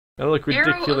They look Arrow of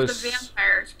the ridiculous.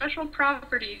 Vampire. Special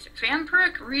properties.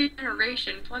 Vampiric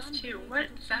regeneration +2.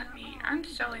 What does that mean? I'm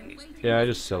selling these things. Yeah, I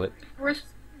just sell it. Worth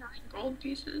 9 gold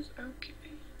pieces? Okay. I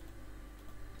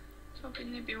was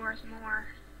hoping they'd be worth more.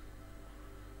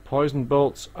 Poison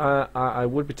bolts. I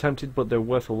would be tempted, but they're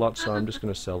worth a lot, so I'm just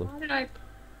going to sell them. Why did I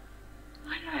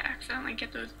accidentally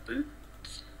get those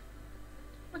boots?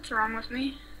 What's wrong with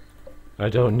me? I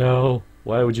don't know.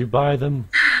 Why would you buy them?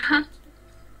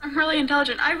 I'm really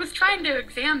intelligent. I was trying to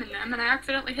examine them and I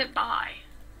accidentally hit buy.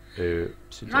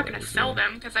 Oops. I'm not going to sell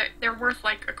them because they're worth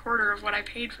like a quarter of what I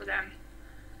paid for them.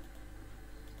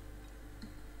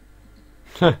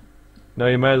 No,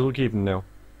 you might as well keep them now.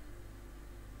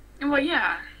 Well,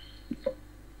 yeah.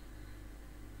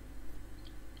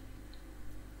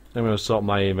 I'm going to sort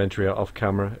my inventory out off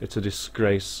camera. It's a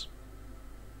disgrace.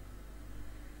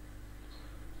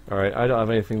 Alright, I don't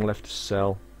have anything left to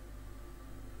sell.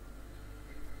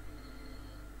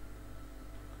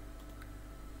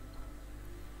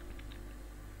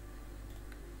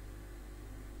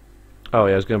 Oh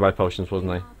yeah, I was going to buy potions,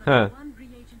 wasn't I? Huh.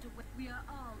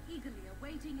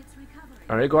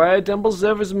 Alright, go ahead, temple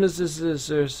service,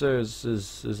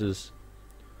 Mrs.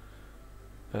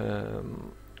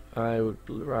 I would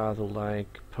rather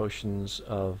like potions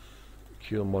of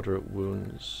cure moderate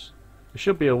wounds. There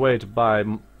should be a way to buy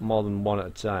more than one at a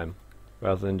time,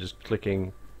 rather than just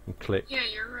clicking and click. Yeah,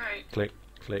 you're right. Click,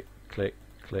 click, click,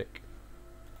 click.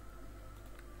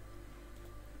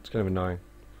 It's kind of annoying.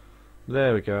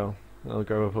 There we go. I'll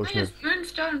grab a potion of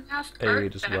Moonstone Mask aid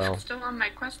Art as well. Theft still on my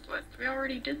quest list. We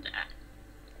already did that.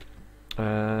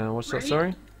 What's that, Right?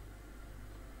 sorry?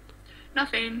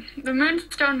 Nothing. The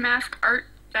Moonstone Mask Art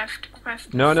Theft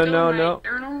quest. No, is no, still no, in my no.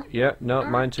 journal. Yeah, no, We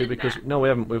mine already too, did because... that. No, we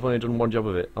haven't. We've only done one job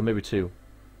of it. Or maybe two.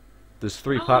 There's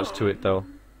 3 parts to it, though.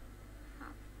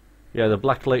 Yeah, the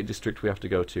Black Lake District we have to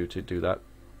go to do that.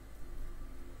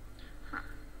 Huh.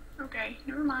 Okay,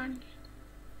 never mind.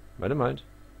 Never mind.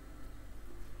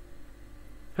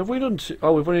 Have we done two?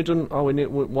 Oh, we've only done... Oh, we need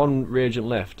one reagent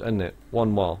left, isn't it?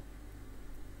 One more.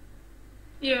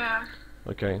 Yeah.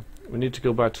 Okay. We need to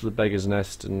go back to the Beggar's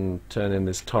Nest and turn in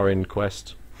this Torin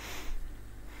quest.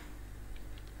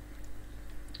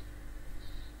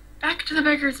 Back to the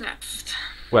Beggar's Nest.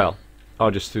 Well, I'll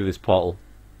just through this portal.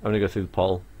 I'm gonna go through the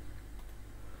portal.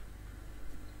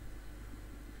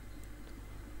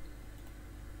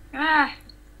 Ah.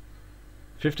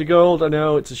 50 gold, I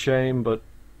know, it's a shame, but...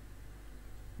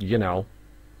 You know.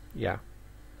 Yeah.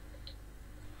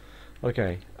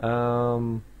 Okay,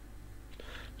 I'm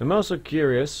also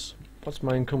curious, what's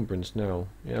my encumbrance now?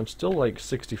 Yeah, I'm still like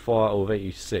 64 out of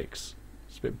 86.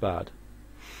 It's a bit bad.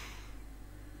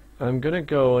 I'm gonna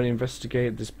go and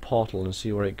investigate this portal and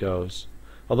see where it goes.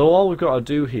 Although all we've got to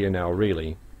do here now,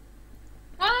 really...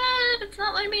 What? It's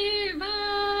not letting me...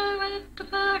 What the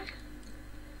fuck?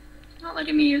 It's not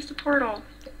letting me use the portal.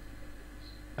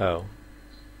 Oh.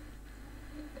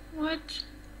 What?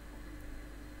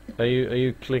 Are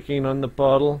you clicking on the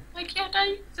portal? Why can't I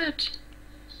use it?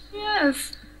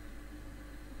 Yes.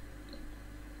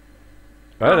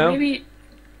 I don't know. Maybe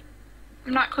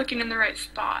I'm not clicking in the right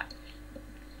spot.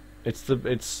 It's...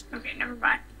 Okay, never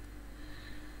mind.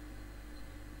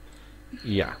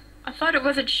 Yeah. I thought it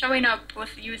wasn't showing up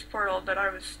with the use portal, but I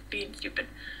was being stupid.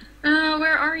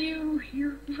 Where are you?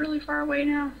 You're really far away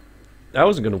now. I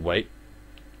wasn't gonna wait.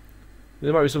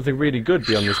 There might be something really good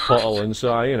beyond this portal, and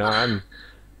so I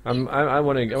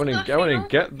want to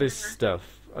get this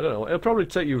stuff. I don't know. It'll probably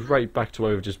take you right back to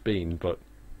where we've just been, but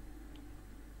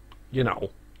you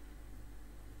know,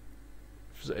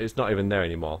 it's not even there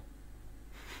anymore.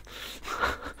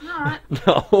 Not.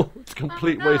 No, it's a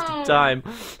complete waste no. of time.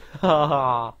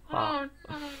 Oh no.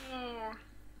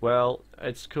 Well,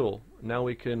 it's cool. Now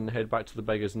we can head back to the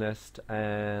Beggar's Nest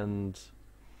and,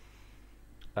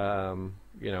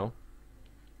 you know,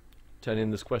 turn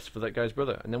in this quest for that guy's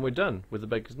brother, and then we're done with the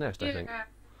Beggar's Nest, I think.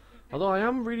 Although I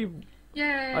am really...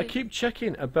 Yay. I keep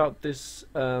checking about this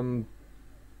thing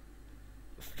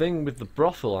with the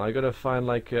brothel. I gotta find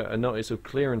like a notice of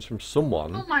clearance from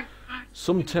someone. Oh my god.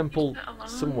 Some temple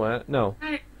somewhere. No.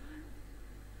 I...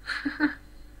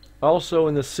 Also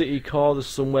in the city core there's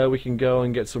somewhere we can go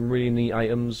and get some really neat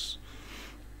items.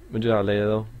 We'll do that later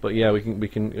though. But yeah, we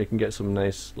can get some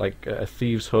nice, like a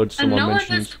thieves' hood And someone no one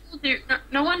mentioned. has told you.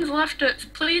 No one's left it.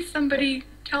 Please, somebody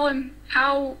tell him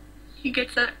how he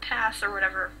gets that pass or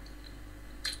whatever.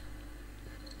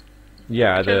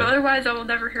 Yeah, Because otherwise, I will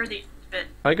never hear the bit.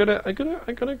 I gotta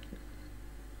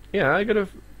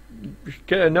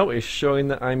get a notice showing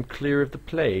that I'm clear of the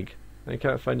plague. I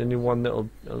can't find anyone that'll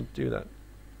do that.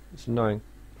 It's annoying.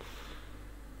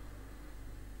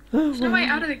 There's no way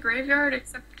out of the graveyard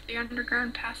except the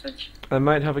underground passage? I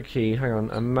might have a key. Hang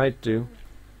on, I might do.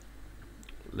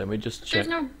 Let me just check. There's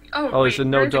no. Oh, Oh, wait, is there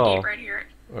no there's a door? gate right here.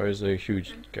 Or is there a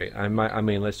huge gate? I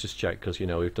mean, let's just check, because, you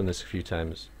know, we've done this a few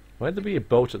times. Why'd there be a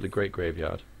boat at the Great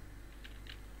Graveyard?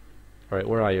 Alright,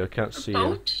 where are you? I can't see you.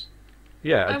 Boat?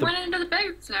 Yeah. I went into the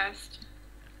beggar's nest.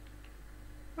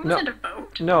 It No. wasn't a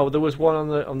boat. No, there was one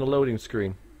on the loading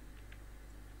screen.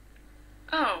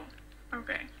 Oh,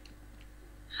 okay.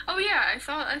 Oh yeah, I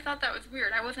thought that was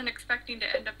weird. I wasn't expecting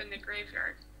to end up in the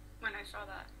graveyard when I saw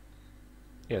that.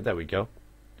 Yeah, there we go.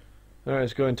 Alright,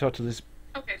 let's go and talk to this...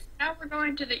 Okay, so now we're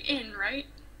going to the inn, right?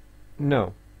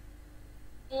 No.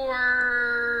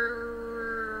 Or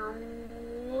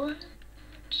what?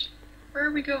 Where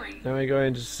are we going? Now we're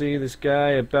going to see this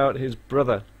guy about his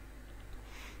brother.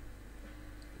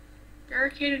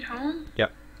 Barricaded home?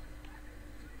 Yep.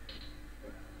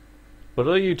 But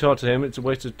although you talk to him, it's a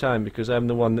waste of time because I'm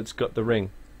the one that's got the ring.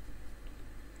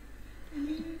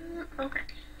 Okay.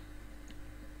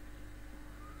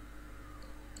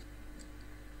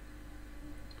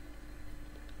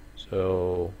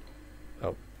 So...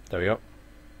 Oh, there we go.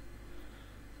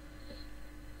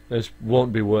 This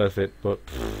won't be worth it, but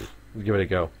pfft, give it a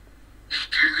go.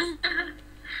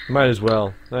 Might as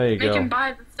well. There you Make go. him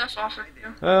buy the stuff off of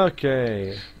you.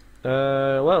 Okay.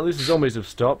 Well, at least the zombies have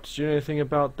stopped. Do you know anything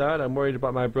about that? I'm worried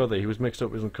about my brother. He was mixed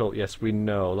up with some cult. Yes, we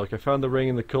know. Look, I found the ring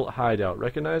in the cult hideout.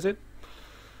 Recognize it?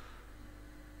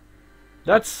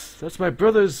 That's my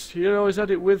brother's. He always had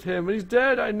it with him, and he's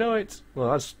dead. I know it.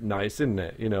 Well, that's nice, isn't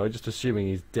it? You know, just assuming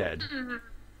he's dead.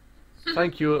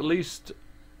 Thank you. At least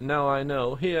now I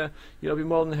know. Here, you'll be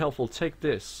more than helpful. Take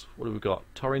this. What have we got?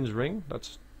 Torrin's ring.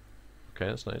 That's okay.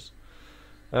 That's nice.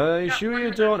 You sure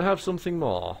you don't have something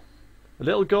more? A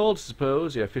little gold, I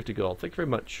suppose. Yeah, 50 gold. Thank you very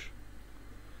much.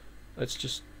 Let's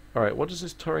just... Alright, what does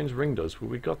this Torrin's ring does? Well,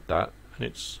 we got that, and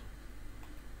it's...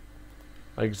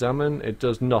 I examine. It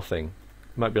does nothing.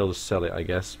 Might be able to sell it, I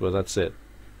guess, but that's it.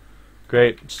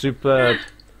 Great. Super.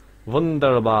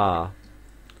 Wunderbar.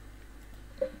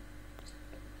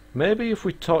 Maybe if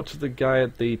we talk to the guy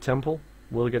at the temple,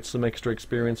 we'll get some extra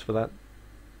experience for that.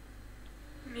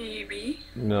 Maybe.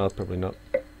 No, probably not.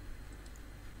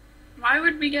 Why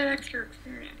would we get extra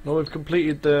experience? Well, we've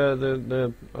completed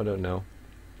the I don't know.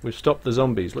 We've stopped the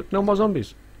zombies. Look, no more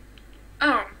zombies.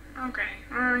 Oh, okay.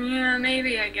 Yeah,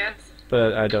 maybe, I guess.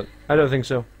 But I don't think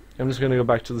so. I'm just going to go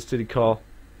back to the city core.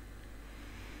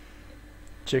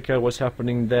 Check out what's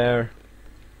happening there.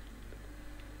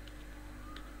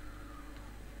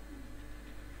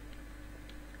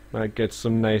 Might get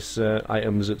some nice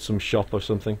items at some shop or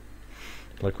something,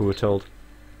 like we were told.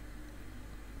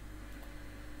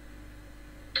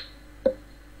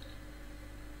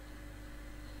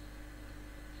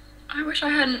 I wish I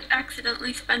hadn't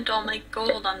accidentally spent all my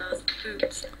gold on those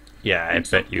boots. Yeah, I I'm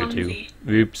so bet you clumsy.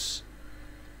 do. Oops.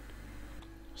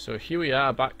 So here we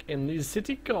are back in the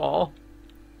city core.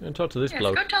 I'm going to talk to this Yes,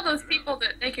 bloke. go tell those people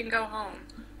that they can go home.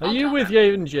 Are I'll you tell with them.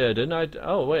 Yaven Jaden?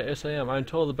 Oh wait, yes I am. I'm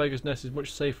told the beggar's nest is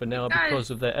much safer now Guys. because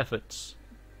of their efforts.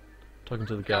 Talking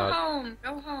to the Go guard. home,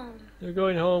 go home. They're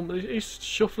going home. He's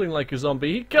shuffling like a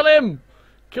zombie. Kill him!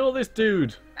 Kill this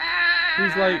dude! Ah,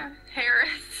 He's like- Harris.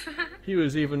 He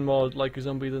was even more like a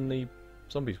zombie than the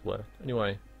zombies were.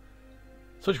 Anyway.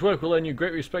 Such work will earn you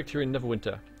great respect here in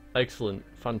Neverwinter. Excellent.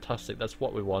 Fantastic. That's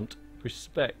what we want.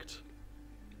 Respect.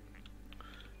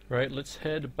 Right, let's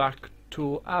head back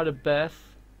to Adabeth.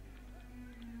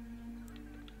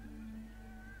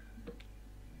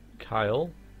 Kyle.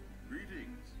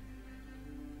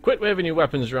 Quit waving your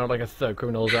weapons around like a thug.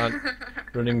 Criminals aren't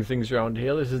running things around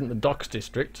here. This isn't the docks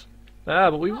district. Ah,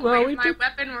 but we I'll well wave we my do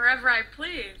weapon wherever I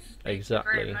please. Thank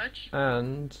exactly. you very much.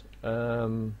 And I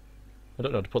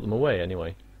don't know how to put them away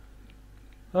anyway.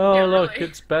 Oh Yeah, look, really.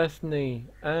 it's Bethany,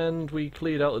 and we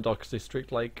cleared out the docks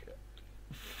district like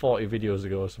 40 videos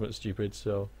ago or something stupid.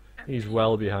 So he's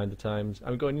well behind the times.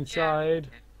 I'm going inside.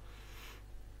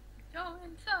 Go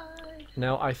inside.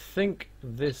 Now I think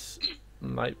this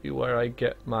might be where I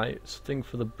get my thing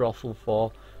for the brothel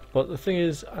for, but the thing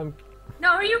is,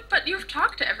 No, but you've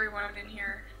talked to everyone in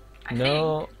here. I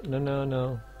no.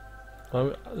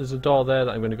 There's a door there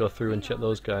that I'm going to go through and check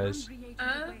those guys.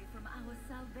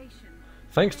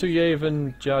 Thanks to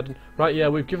Yaven Jaden. Right, yeah,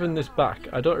 we've given this back.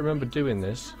 I don't remember doing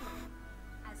this.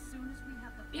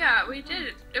 Yeah, we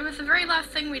did. It was the very last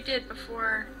thing we did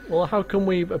before. Well, how come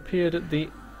we appeared at the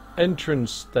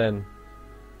entrance then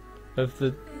of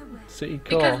the city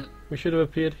core? Because- We should have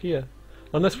appeared here.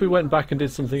 Unless we went back and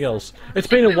did something else. It's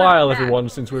think been we a went while, back. everyone,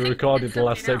 since we I think we recorded did the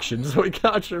last something section, so we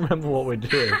can't actually remember what we're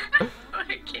doing.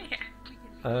 I can't.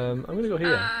 I'm gonna go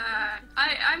here.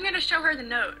 I'm gonna show her the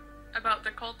note about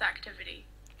the cult activity.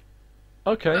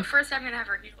 Okay. But first I'm gonna have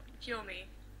her heal me.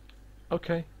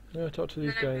 Okay. I'm gonna talk to And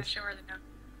these then I'm gonna guys. show her the note.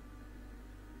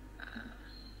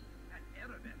 Had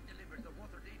Erebet delivered the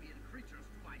Waterdavian creatures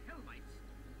to my Helmites,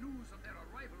 news of their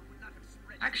arrival would not have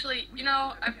spread. Actually, you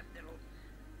know, I've...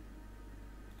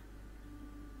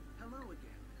 Hello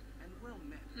again, and well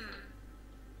met.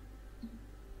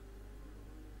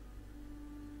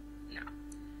 No.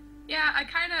 Yeah,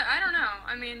 I don't know.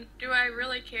 I mean, do I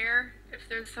really care if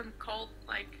there's some cult?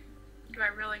 Like, do I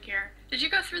really care? Did you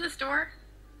go through this door?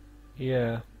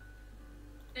 Yeah.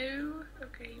 No?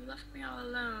 Okay, you left me all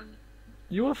alone.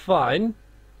 You were fine.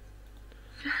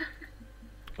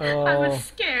 I was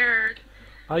scared.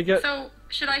 I get. So,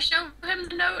 should I show him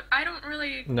the note? I don't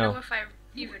really No. know if I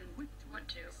even want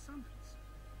to. Summons.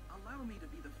 Allow me to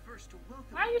be the first to welcome.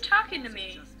 Why are you talking to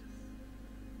me?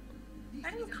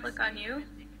 I didn't click on you.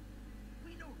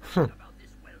 We know nothing about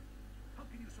this wealth. How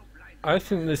can you so blind? I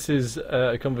think this is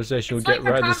a conversation we'll It's get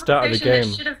like right at the start of the conversation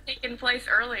game. that should have taken place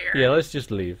earlier. Yeah, let's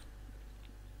just leave.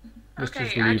 Let's Okay,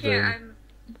 just I leave them.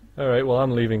 can't. Alright, well,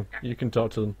 I'm leaving. You can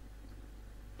talk to them.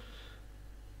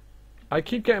 I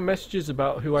keep getting messages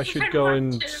about who I should go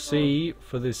and see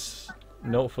for this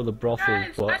note for the brothel,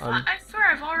 Guys, but I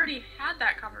swear I've already had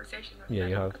that conversation with Yeah, them.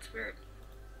 you have. That's weird.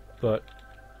 but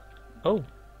oh,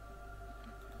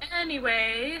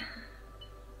 Anyway,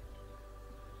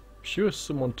 sure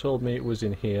someone told me it was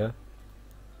in here.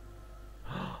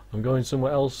 I'm going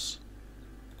somewhere else.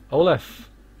 Olaf,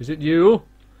 is it you?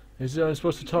 Is it I'm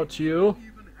supposed to talk to you?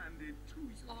 Even-handed too.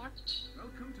 it's locked.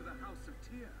 Welcome to the House of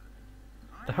Tyr.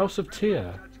 The House of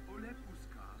Tyr. Judge Oleg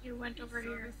Uskar, You went over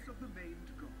here. service of the maimed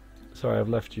god. Sorry, I've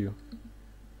left you.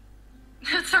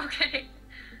 That's okay.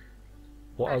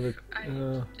 What other?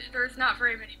 There's not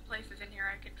very many places in here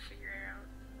I could figure out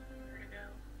where to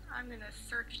go. I'm gonna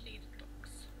search these books.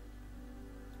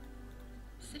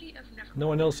 City of Neverwinter. No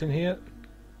one else in here?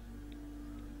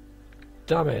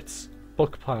 Damn it!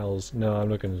 Book piles. No, I'm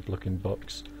not going to look in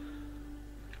books.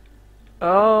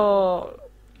 Oh,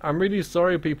 I'm really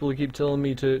sorry, people who keep telling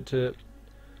me to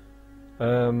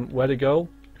where to go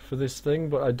for this thing,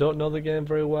 but I don't know the game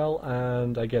very well,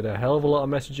 and I get a hell of a lot of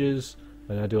messages,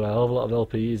 and I do a hell of a lot of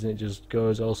LPs, and it just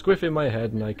goes all squiff in my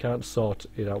head, and I can't sort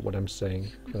it out what I'm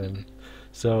saying.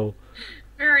 So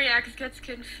Variax gets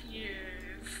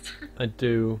confused. I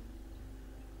do.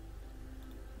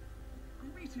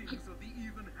 Greetings of the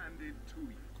even-handed to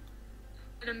you.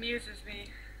 It amuses me.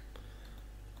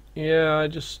 Yeah, I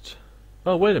just.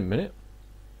 Oh, wait a minute.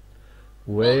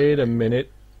 Wait a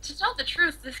minute. To tell the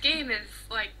truth, this game is,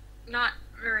 like, not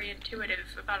very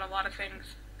intuitive about a lot of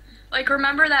things. Like,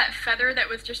 remember that feather that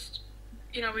was just,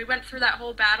 you know, we went through that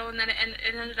whole battle and then it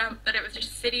ended up that it was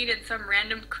just sitting in some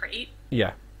random crate?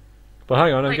 Yeah. But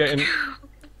hang on, I'm Like, getting. what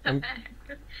I'm- the heck?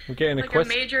 I'm getting a Like quest.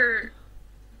 a major...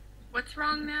 What's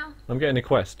wrong now? I'm getting a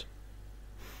quest.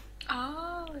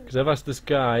 Oh. Because I've asked this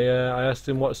guy, I asked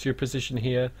him what's your position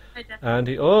here, I definitely... and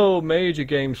he, oh, major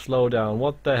game slowdown,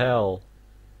 what the hell?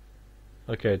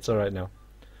 Okay, it's alright now.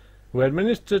 We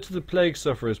administered to the plague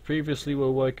sufferers. Previously we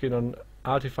were working on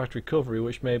artifact recovery,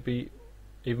 which may be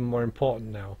even more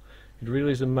important now. It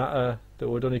really is a matter that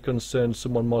would only concern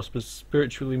someone more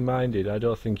spiritually minded. I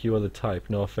don't think you are the type,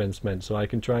 no offence meant, so I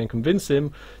can try and convince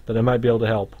him that I might be able to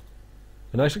help.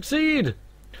 And I succeed!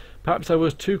 Perhaps I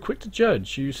was too quick to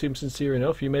judge. You seem sincere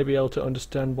enough. You may be able to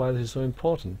understand why this is so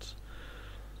important.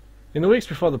 In the weeks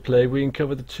before the plague, we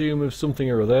uncovered the tomb of something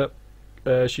or other.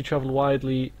 She travelled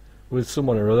widely with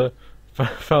someone or other,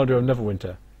 founder of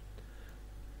Neverwinter.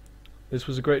 This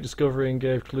was a great discovery and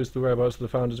gave clues to the whereabouts of the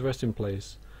founder's resting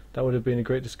place. That would have been a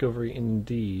great discovery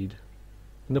indeed.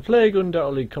 And the plague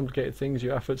undoubtedly complicated things.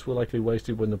 Your efforts were likely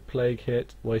wasted when the plague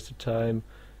hit, wasted time,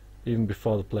 even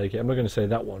before the plague hit. I'm not going to say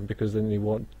that one because then he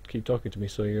won't keep talking to me.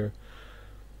 So you're...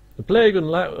 The plague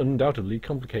undoubtedly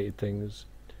complicated things.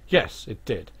 Yes, it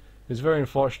did. It's very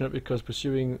unfortunate because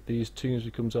pursuing these tombs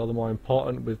becomes all the more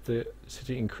important with the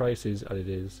city in crisis as it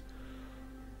is.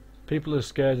 People are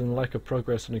scared and the lack of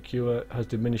progress on a cure has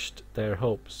diminished their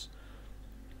hopes.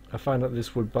 I find that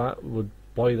this would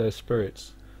buoy their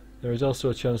spirits. There is also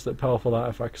a chance that powerful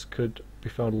artifacts could be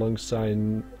found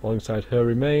alongside her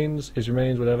remains, his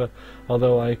remains, whatever,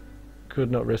 although I could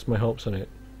not rest my hopes on it.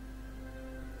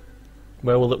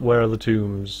 Where are the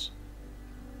tombs?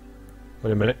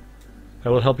 Wait a minute. I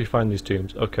will help you find these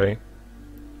tombs. Okay.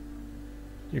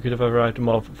 You could have arrived at a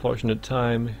more fortunate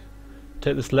time.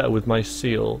 Take this letter with my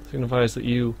seal. It signifies that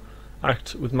you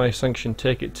act with my sanction.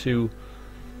 Take it to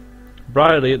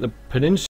Briley at the Peninsula.